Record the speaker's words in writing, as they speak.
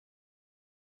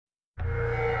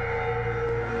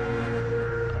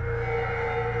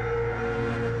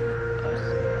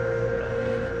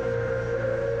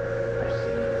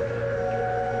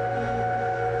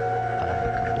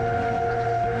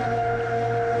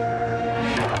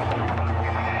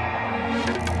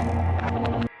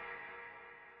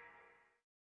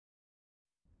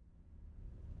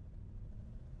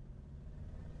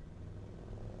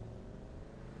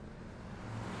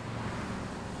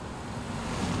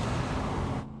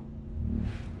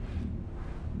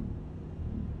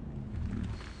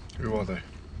Who are they?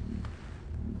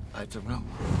 I don't know.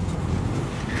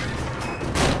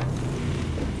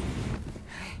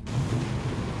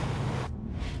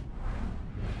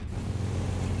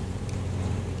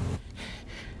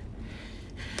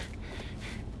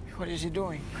 What is he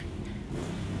doing?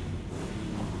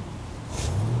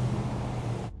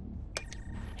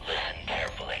 Listen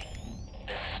carefully.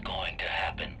 This is going to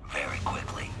happen very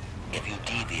quickly. If you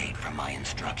deviate from my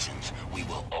instructions, we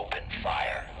will open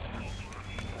fire.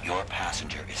 Your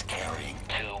passenger is carrying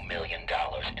 $2 million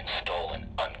in stolen,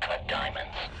 uncut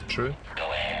diamonds. True? Go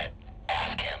ahead.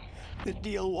 Ask him. The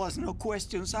deal was no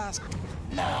questions asked.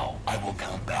 Now, I will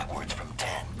count backwards from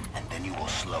 10, and then you will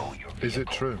slow your vehicle. Is it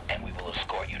true? And we will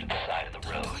escort you to the side of the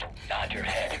road. Nod your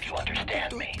head if you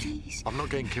understand me. Please. I'm not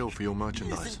getting killed for your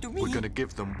merchandise. Listen to me. We're going to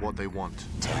give them what they want.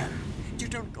 10. You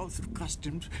don't go through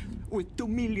customs with 2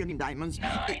 million diamonds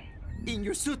 9. in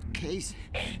your suitcase.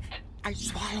 8. I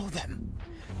swallow them.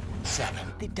 7.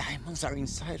 The diamonds are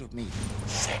inside of me.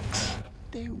 6.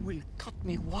 They will cut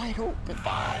me wide open.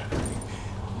 5.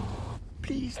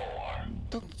 Please, 4.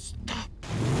 don't stop.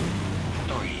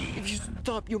 3. If you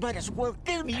stop, you might as well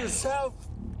kill me yourself.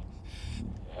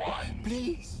 1.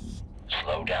 Please.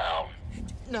 Slow down.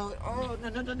 No, oh,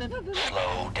 no.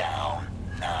 Slow down.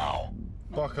 Now.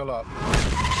 Buckle up.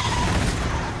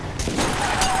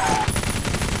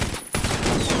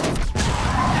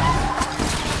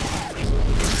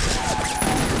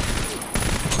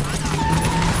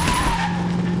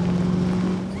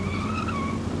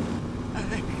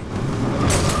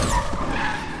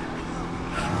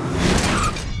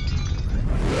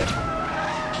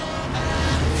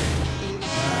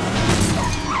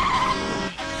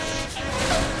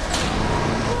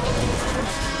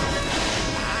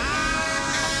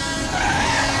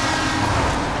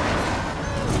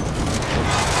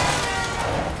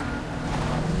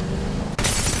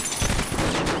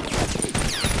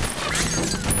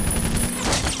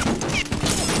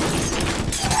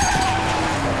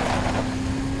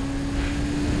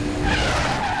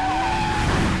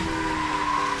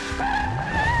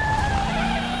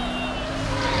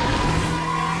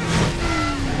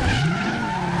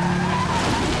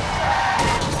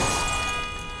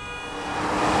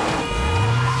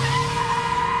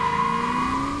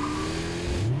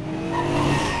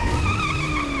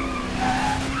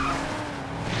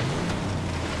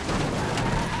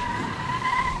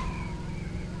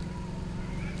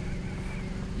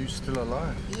 You still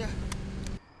alive? Yeah.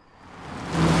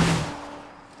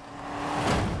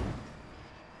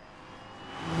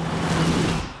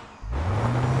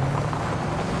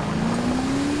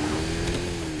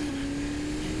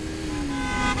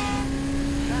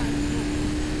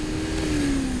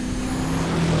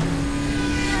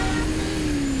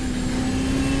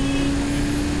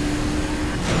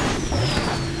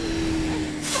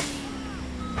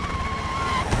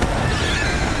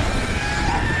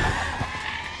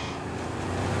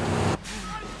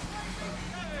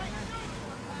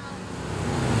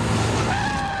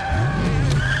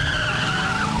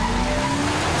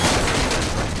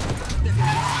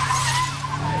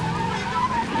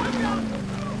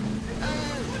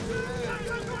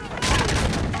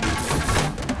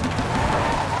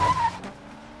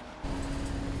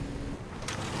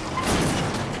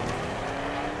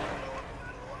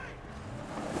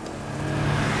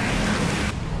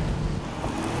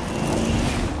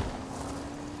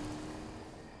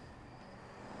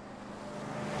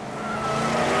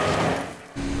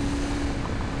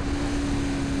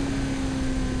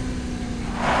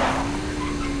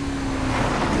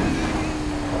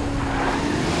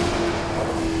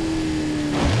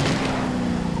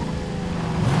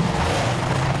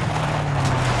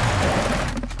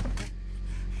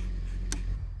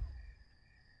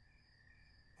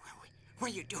 What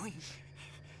are you doing?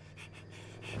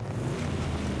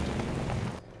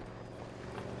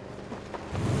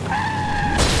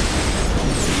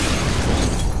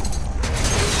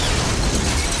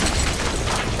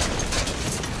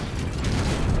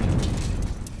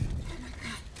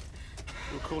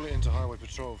 We'll call it into highway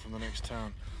patrol from the next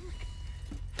town.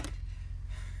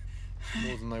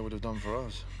 More than they would have done for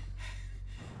us.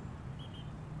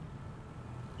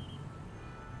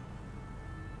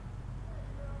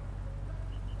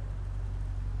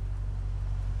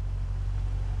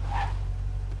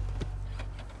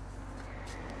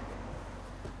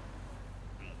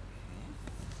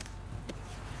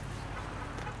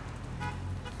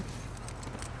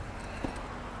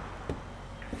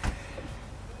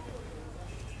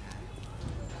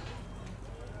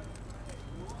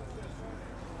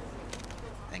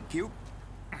 Thank you.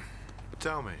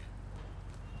 Tell me,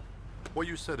 what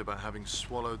you said about having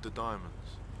swallowed the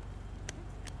diamonds.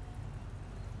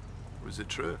 Was it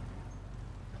true?